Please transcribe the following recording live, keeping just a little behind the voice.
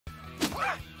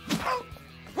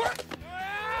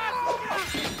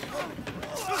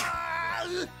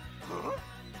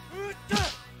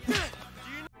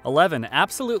"11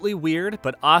 absolutely weird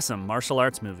but awesome martial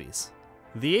arts movies."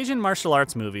 The Asian martial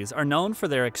arts movies are known for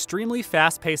their extremely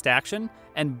fast-paced action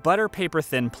and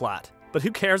butter-paper-thin plot. But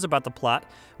who cares about the plot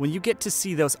when you get to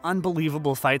see those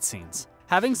unbelievable fight scenes?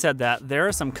 Having said that, there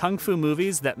are some kung fu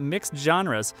movies that mix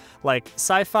genres like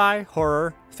sci-fi,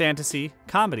 horror, fantasy,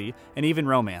 comedy, and even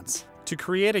romance to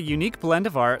create a unique blend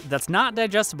of art that's not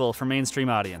digestible for mainstream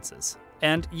audiences.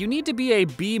 And you need to be a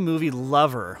B-movie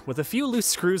lover with a few loose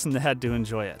screws in the head to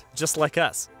enjoy it, just like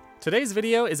us. Today's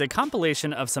video is a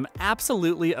compilation of some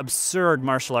absolutely absurd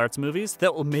martial arts movies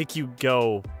that will make you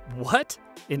go, "What?"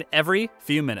 in every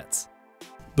few minutes.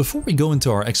 Before we go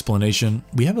into our explanation,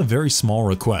 we have a very small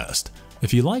request.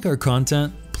 If you like our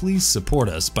content, please support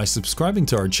us by subscribing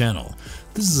to our channel.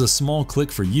 This is a small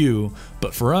click for you,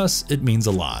 but for us, it means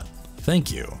a lot.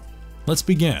 Thank you. Let's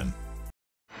begin.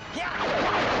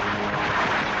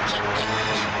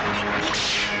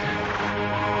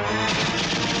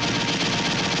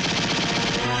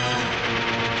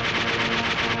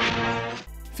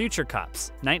 Future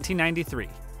Cops, 1993.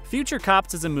 Future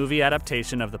Cops is a movie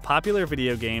adaptation of the popular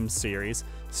video game series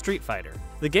Street Fighter.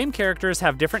 The game characters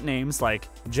have different names like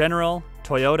General,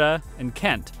 Toyota, and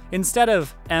Kent, instead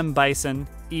of M. Bison,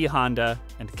 E. Honda,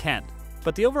 and Ken.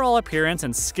 But the overall appearance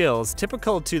and skills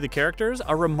typical to the characters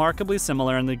are remarkably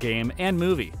similar in the game and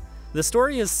movie. The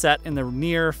story is set in the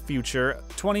near future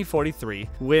 2043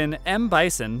 when M.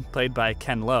 Bison, played by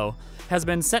Ken Lo, has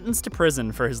been sentenced to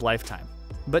prison for his lifetime.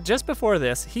 But just before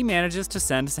this, he manages to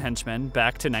send his henchmen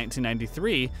back to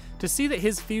 1993 to see that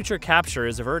his future capture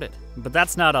is averted. But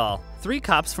that's not all. 3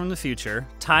 cops from the future,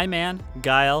 Tai Man,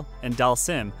 Guile, and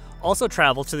Dalsim, also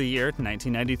travel to the year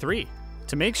 1993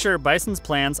 to make sure Bison's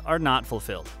plans are not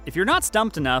fulfilled. If you're not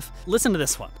stumped enough, listen to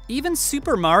this one. Even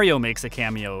Super Mario makes a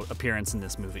cameo appearance in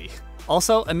this movie.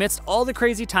 Also, amidst all the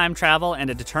crazy time travel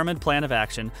and a determined plan of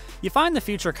action, you find the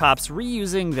future cops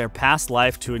reusing their past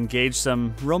life to engage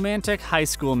some romantic high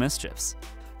school mischiefs.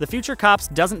 The Future Cops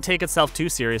doesn't take itself too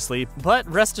seriously, but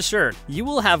rest assured, you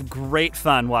will have great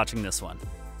fun watching this one.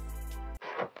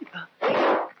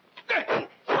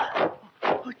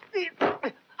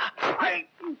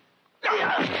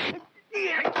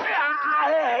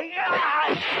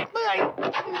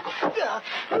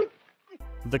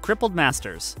 The Crippled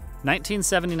Masters,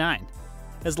 1979.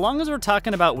 As long as we're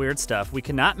talking about weird stuff, we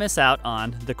cannot miss out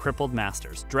on The Crippled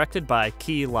Masters, directed by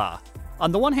Key La.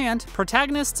 On the one hand,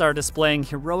 protagonists are displaying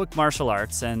heroic martial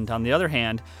arts, and on the other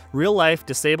hand, real-life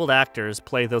disabled actors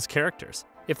play those characters.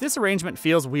 If this arrangement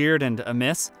feels weird and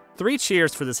amiss, 3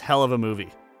 cheers for this hell of a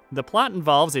movie. The plot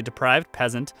involves a deprived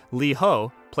peasant, Li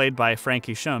Ho, played by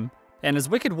Frankie Shum, and his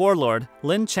wicked warlord,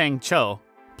 Lin Chang Cho,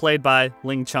 played by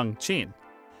Ling Chung Chin.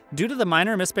 Due to the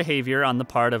minor misbehavior on the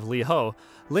part of Li Ho,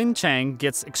 Lin Chang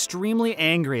gets extremely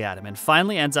angry at him and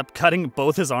finally ends up cutting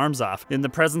both his arms off in the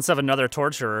presence of another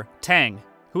torturer, Tang,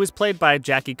 who is played by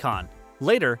Jackie Chan.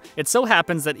 Later, it so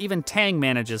happens that even Tang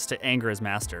manages to anger his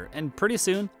master, and pretty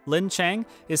soon, Lin Chang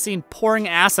is seen pouring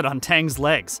acid on Tang's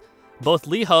legs. Both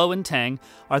Li Ho and Tang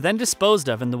are then disposed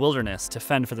of in the wilderness to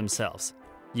fend for themselves.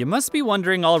 You must be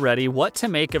wondering already what to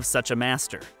make of such a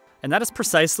master. And that is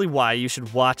precisely why you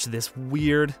should watch this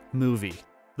weird movie.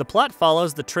 The plot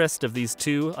follows the tryst of these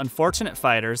 2 unfortunate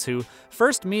fighters who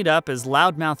first meet up as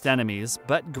loudmouthed enemies,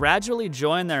 but gradually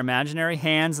join their imaginary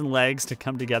hands and legs to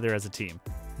come together as a team.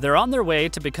 They're on their way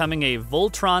to becoming a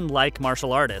Voltron-like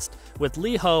martial artist, with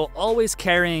Li Ho always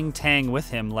carrying Tang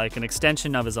with him like an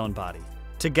extension of his own body.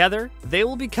 Together, they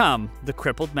will become the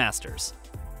Crippled Masters.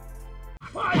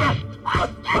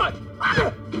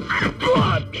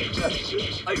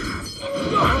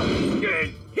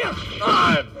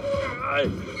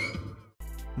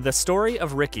 The Story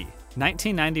of Ricky,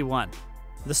 1991.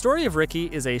 The Story of Ricky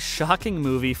is a shocking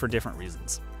movie for different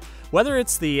reasons. Whether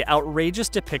it's the outrageous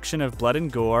depiction of blood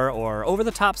and gore or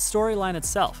over-the-top storyline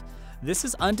itself, this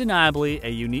is undeniably a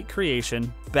unique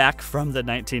creation back from the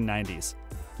 1990s.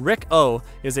 Rick O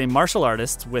is a martial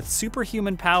artist with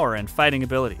superhuman power and fighting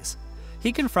abilities.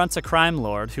 He confronts a crime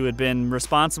lord who had been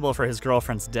responsible for his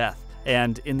girlfriend's death,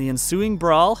 and in the ensuing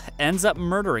brawl, ends up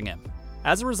murdering him.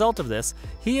 As a result of this,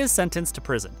 he is sentenced to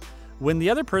prison. When the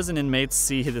other prison inmates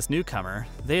see this newcomer,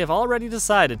 they have already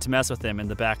decided to mess with him in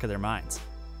the back of their minds.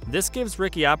 This gives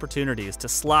Ricky opportunities to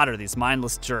slaughter these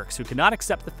mindless jerks who cannot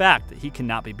accept the fact that he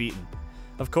cannot be beaten.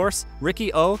 Of course,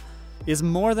 Ricky O is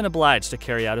more than obliged to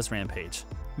carry out his rampage.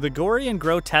 The gory and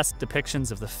grotesque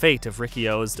depictions of the fate of Ricky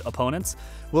O's opponents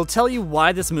will tell you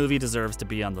why this movie deserves to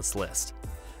be on this list.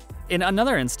 In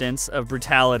another instance of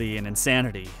brutality and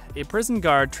insanity, a prison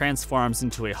guard transforms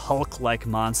into a Hulk-like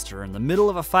monster in the middle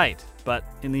of a fight, but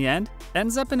in the end,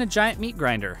 ends up in a giant meat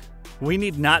grinder. We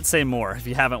need not say more if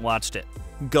you haven't watched it.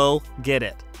 Go get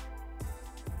it.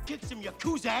 Kick some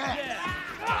Yakuza ass! Yeah.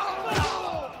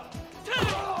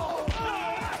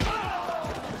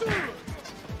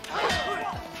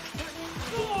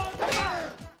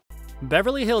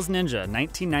 Beverly Hills Ninja,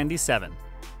 1997.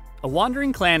 A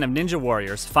wandering clan of ninja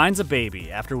warriors finds a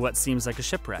baby after what seems like a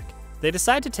shipwreck. They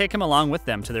decide to take him along with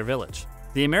them to their village.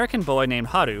 The American boy named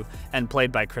Haru, and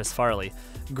played by Chris Farley,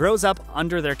 grows up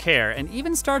under their care and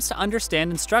even starts to understand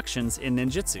instructions in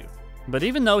ninjutsu. But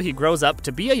even though he grows up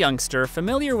to be a youngster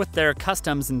familiar with their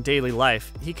customs and daily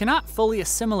life, he cannot fully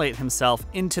assimilate himself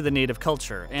into the native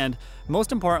culture, and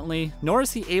most importantly, nor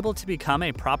is he able to become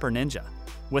a proper ninja.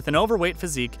 With an overweight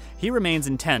physique, he remains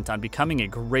intent on becoming a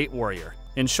great warrior.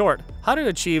 In short, Haru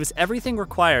achieves everything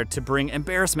required to bring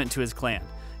embarrassment to his clan.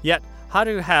 Yet,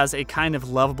 Haru has a kind of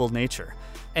lovable nature,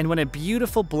 and when a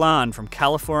beautiful blonde from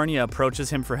California approaches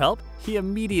him for help, he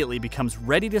immediately becomes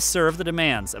ready to serve the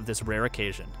demands of this rare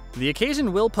occasion. The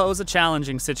occasion will pose a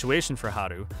challenging situation for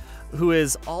Haru, who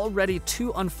is already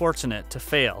too unfortunate to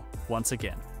fail once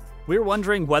again. We're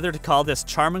wondering whether to call this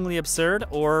charmingly absurd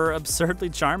or absurdly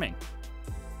charming.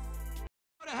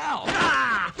 What the hell?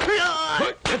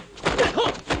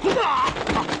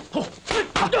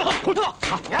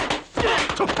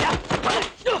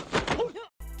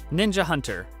 Ninja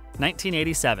Hunter,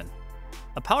 1987.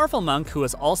 A powerful monk who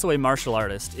is also a martial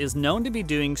artist is known to be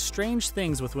doing strange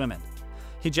things with women.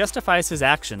 He justifies his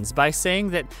actions by saying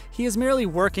that he is merely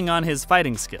working on his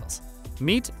fighting skills.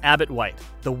 Meet Abbott White,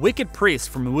 the wicked priest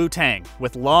from Wu-Tang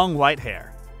with long white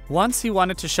hair. Once he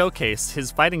wanted to showcase his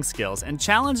fighting skills and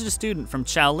challenged a student from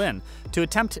Shaolin to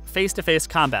attempt face-to-face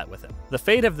combat with him. The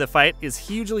fate of the fight is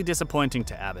hugely disappointing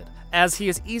to Abbott, as he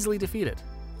is easily defeated.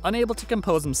 Unable to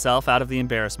compose himself out of the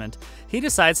embarrassment, he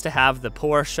decides to have the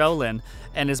poor Shaolin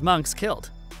and his monks killed.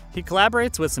 He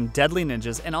collaborates with some deadly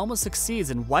ninjas and almost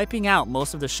succeeds in wiping out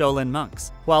most of the Shaolin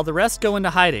monks, while the rest go into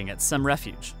hiding at some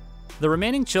refuge. The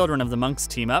remaining children of the monks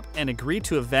team up and agree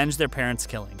to avenge their parents'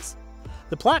 killings.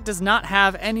 The plot does not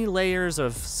have any layers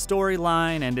of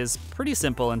storyline and is pretty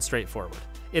simple and straightforward.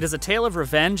 It is a tale of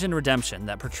revenge and redemption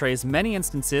that portrays many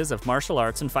instances of martial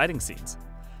arts and fighting scenes.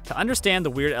 To understand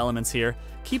the weird elements here,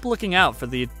 keep looking out for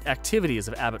the activities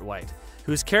of Abbott White,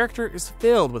 whose character is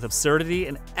filled with absurdity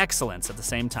and excellence at the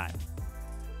same time.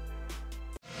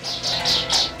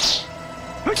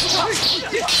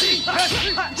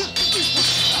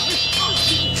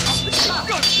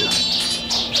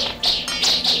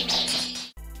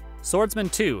 Swordsman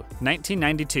 2,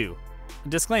 1992.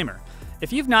 Disclaimer: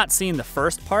 if you've not seen the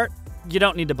first part, you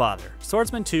don't need to bother.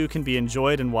 Swordsman 2 can be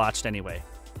enjoyed and watched anyway.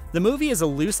 The movie is a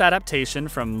loose adaptation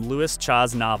from Louis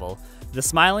Cha's novel, The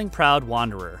Smiling Proud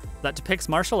Wanderer, that depicts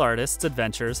martial artists'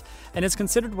 adventures and is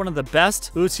considered one of the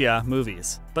best wuxia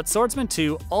movies. But Swordsman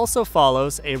 2 also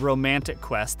follows a romantic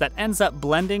quest that ends up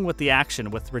blending with the action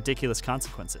with ridiculous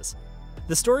consequences.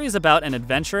 The story is about an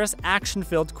adventurous,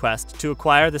 action-filled quest to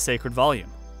acquire the sacred volume.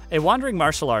 A wandering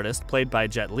martial artist, played by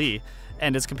Jet Li,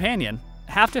 and his companion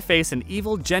have to face an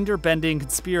evil gender-bending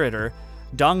conspirator,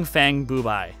 Dongfang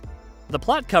Bubai. The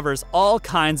plot covers all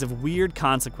kinds of weird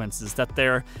consequences that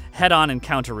their head-on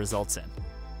encounter results in.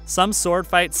 Some sword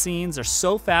fight scenes are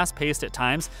so fast-paced at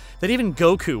times that even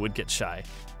Goku would get shy.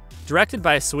 Directed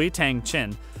by Sui Tang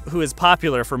Chin, who is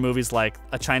popular for movies like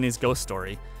A Chinese Ghost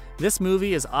Story, this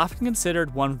movie is often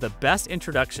considered one of the best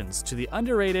introductions to the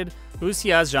underrated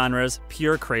wuxia genre's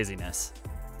pure craziness.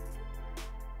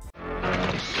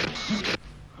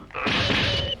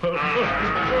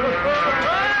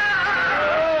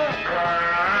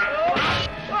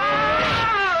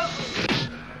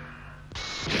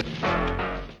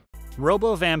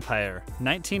 Robo-Vampire,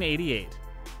 1988.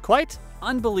 Quite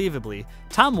unbelievably,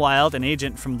 Tom Wilde, an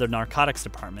agent from the narcotics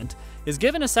department, is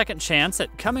given a second chance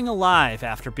at coming alive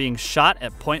after being shot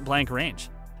at point-blank range.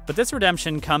 But this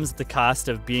redemption comes at the cost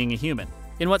of being a human.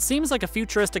 In what seems like a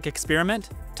futuristic experiment,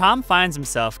 Tom finds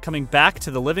himself coming back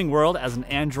to the living world as an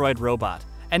android robot.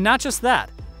 And not just that,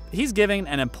 he's given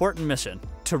an important mission: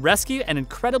 to rescue an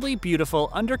incredibly beautiful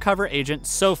undercover agent,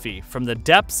 Sophie, from the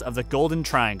depths of the Golden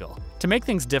Triangle. To make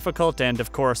things difficult and,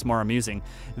 of course, more amusing,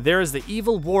 there is the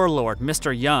evil warlord,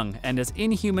 Mr. Young, and his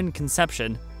inhuman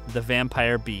conception, the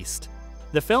Vampire Beast.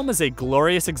 The film is a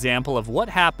glorious example of what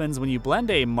happens when you blend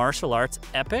a martial arts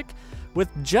epic with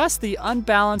just the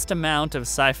unbalanced amount of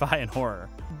sci-fi and horror.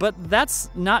 But that's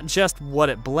not just what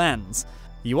it blends.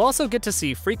 You also get to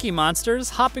see freaky monsters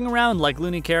hopping around like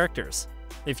loony characters.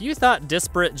 If you thought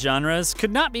disparate genres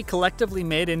could not be collectively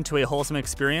made into a wholesome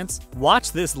experience,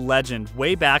 watch this legend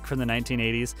way back from the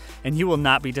 1980s and you will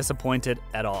not be disappointed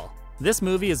at all. This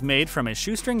movie is made from a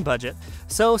shoestring budget,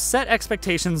 so set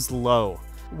expectations low.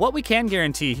 What we can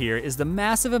guarantee here is the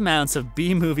massive amounts of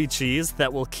B-movie cheese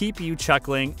that will keep you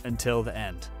chuckling until the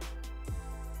end.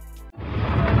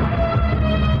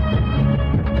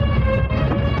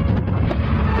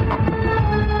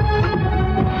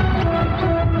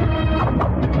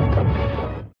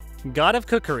 God of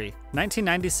Cookery,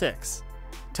 1996.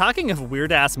 Talking of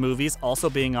weird-ass movies also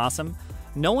being awesome,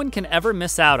 no one can ever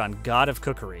miss out on God of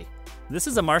Cookery. This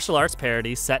is a martial arts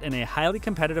parody set in a highly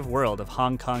competitive world of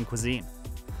Hong Kong cuisine.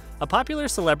 A popular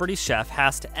celebrity chef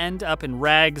has to end up in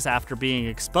rags after being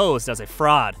exposed as a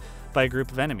fraud by a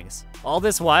group of enemies. All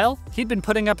this while, he'd been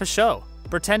putting up a show,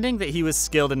 pretending that he was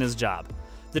skilled in his job.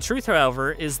 The truth,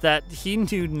 however, is that he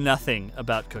knew nothing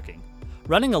about cooking.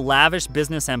 Running a lavish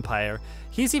business empire,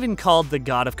 he's even called the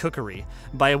God of Cookery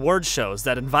by award shows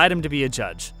that invite him to be a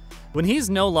judge. When he's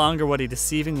no longer what he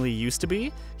deceivingly used to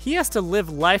be, he has to live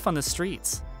life on the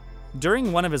streets.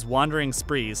 During one of his wandering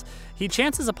sprees, he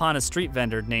chances upon a street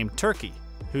vendor named Turkey,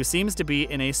 who seems to be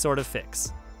in a sort of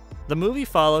fix. The movie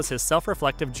follows his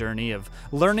self-reflective journey of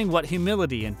learning what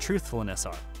humility and truthfulness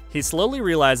are. He slowly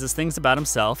realizes things about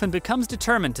himself and becomes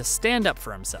determined to stand up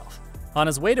for himself. On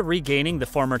his way to regaining the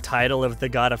former title of the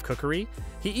God of Cookery,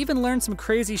 he even learned some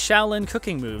crazy Shaolin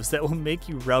cooking moves that will make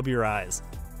you rub your eyes.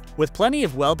 With plenty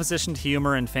of well-positioned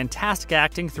humor and fantastic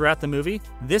acting throughout the movie,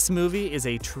 this movie is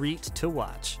a treat to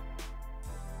watch.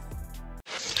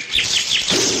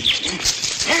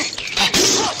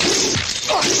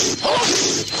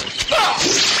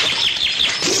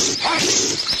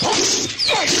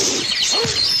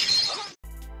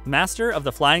 Master of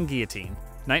the Flying Guillotine,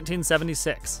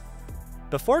 1976.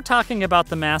 Before talking about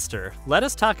the Master, let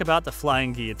us talk about the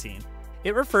Flying Guillotine.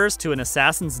 It refers to an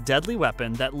assassin's deadly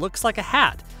weapon that looks like a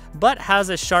hat, but has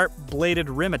a sharp bladed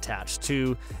rim attached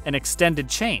to an extended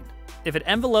chain. If it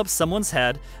envelopes someone's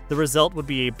head, the result would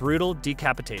be a brutal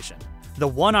decapitation. The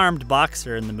one-armed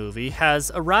boxer in the movie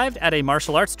has arrived at a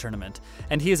martial arts tournament,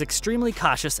 and he is extremely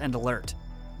cautious and alert.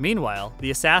 Meanwhile,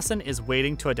 the assassin is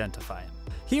waiting to identify him.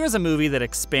 Here is a movie that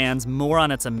expands more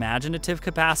on its imaginative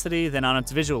capacity than on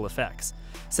its visual effects.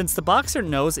 Since the boxer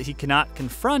knows that he cannot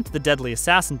confront the deadly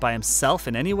assassin by himself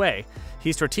in any way,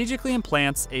 he strategically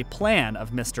implants a plan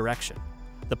of misdirection.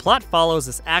 The plot follows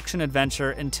this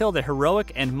action-adventure until the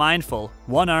heroic and mindful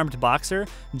one-armed boxer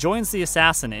joins the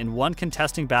assassin in one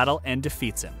contesting battle and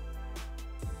defeats him.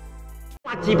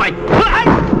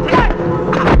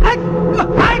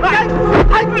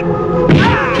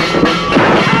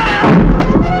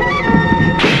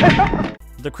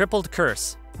 The Crippled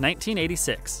Curse,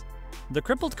 1986. The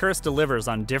Crippled Curse delivers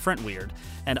on different weird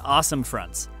and awesome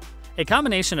fronts. A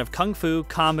combination of kung fu,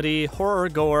 comedy, horror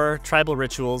gore, tribal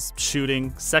rituals,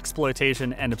 shooting,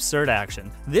 sexploitation, and absurd action.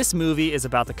 This movie is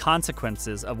about the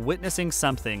consequences of witnessing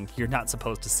something you're not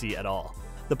supposed to see at all.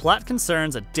 The plot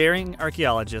concerns a daring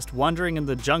archaeologist wandering in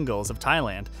the jungles of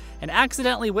Thailand and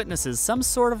accidentally witnesses some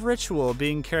sort of ritual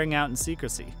being carried out in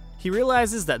secrecy. He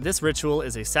realizes that this ritual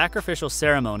is a sacrificial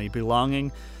ceremony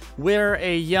belonging where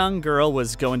a young girl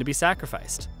was going to be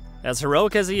sacrificed. As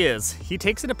heroic as he is, he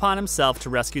takes it upon himself to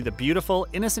rescue the beautiful,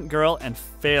 innocent girl and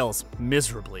fails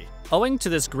miserably. Owing to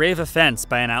this grave offense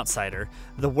by an outsider,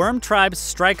 the Worm Tribe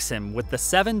strikes him with the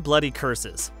 7 bloody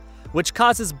curses, which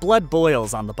causes blood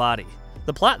boils on the body.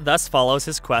 The plot thus follows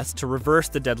his quest to reverse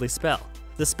the deadly spell.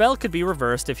 The spell could be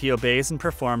reversed if he obeys and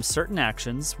performs certain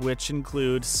actions, which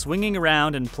include swinging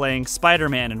around and playing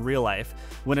Spider-Man in real life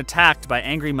when attacked by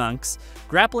angry monks,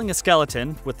 grappling a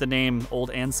skeleton with the name Old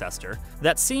Ancestor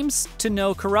that seems to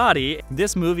know karate.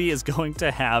 This movie is going to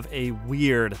have a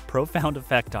weird, profound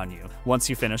effect on you once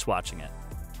you finish watching it.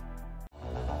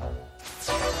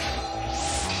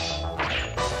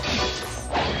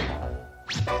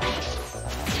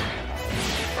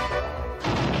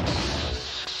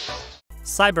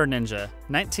 Cyber Ninja,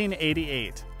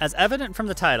 1988. As evident from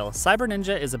the title, Cyber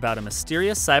Ninja is about a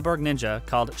mysterious cyborg ninja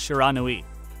called Shiranui.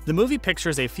 The movie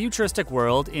pictures a futuristic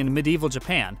world in medieval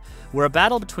Japan, where a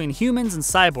battle between humans and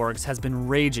cyborgs has been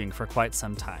raging for quite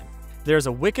some time. There's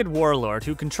a wicked warlord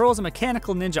who controls a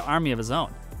mechanical ninja army of his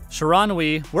own.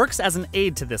 Shiranui works as an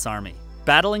aide to this army.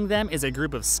 Battling them is a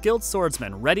group of skilled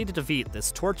swordsmen ready to defeat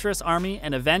this torturous army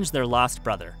and avenge their lost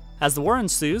brother. As the war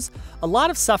ensues, a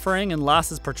lot of suffering and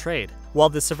loss is portrayed. While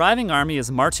the surviving army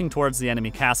is marching towards the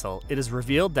enemy castle, it is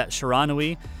revealed that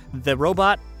Shiranui, the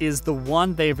robot, is the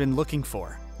one they've been looking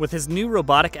for. With his new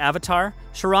robotic avatar,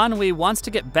 Shiranui wants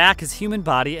to get back his human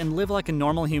body and live like a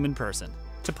normal human person.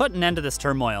 To put an end to this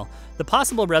turmoil, the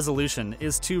possible resolution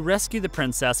is to rescue the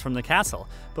princess from the castle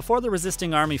before the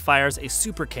resisting army fires a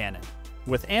super cannon.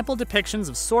 With ample depictions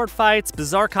of sword fights,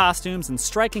 bizarre costumes, and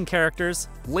striking characters,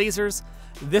 lasers,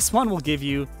 this one will give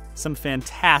you some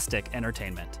fantastic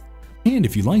entertainment. And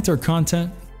if you liked our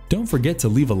content, don't forget to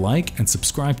leave a like and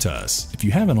subscribe to us if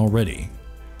you haven't already.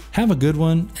 Have a good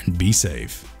one and be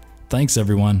safe. Thanks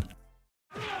everyone.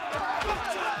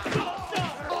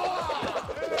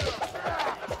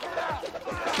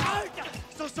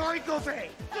 So sorry, Goofy.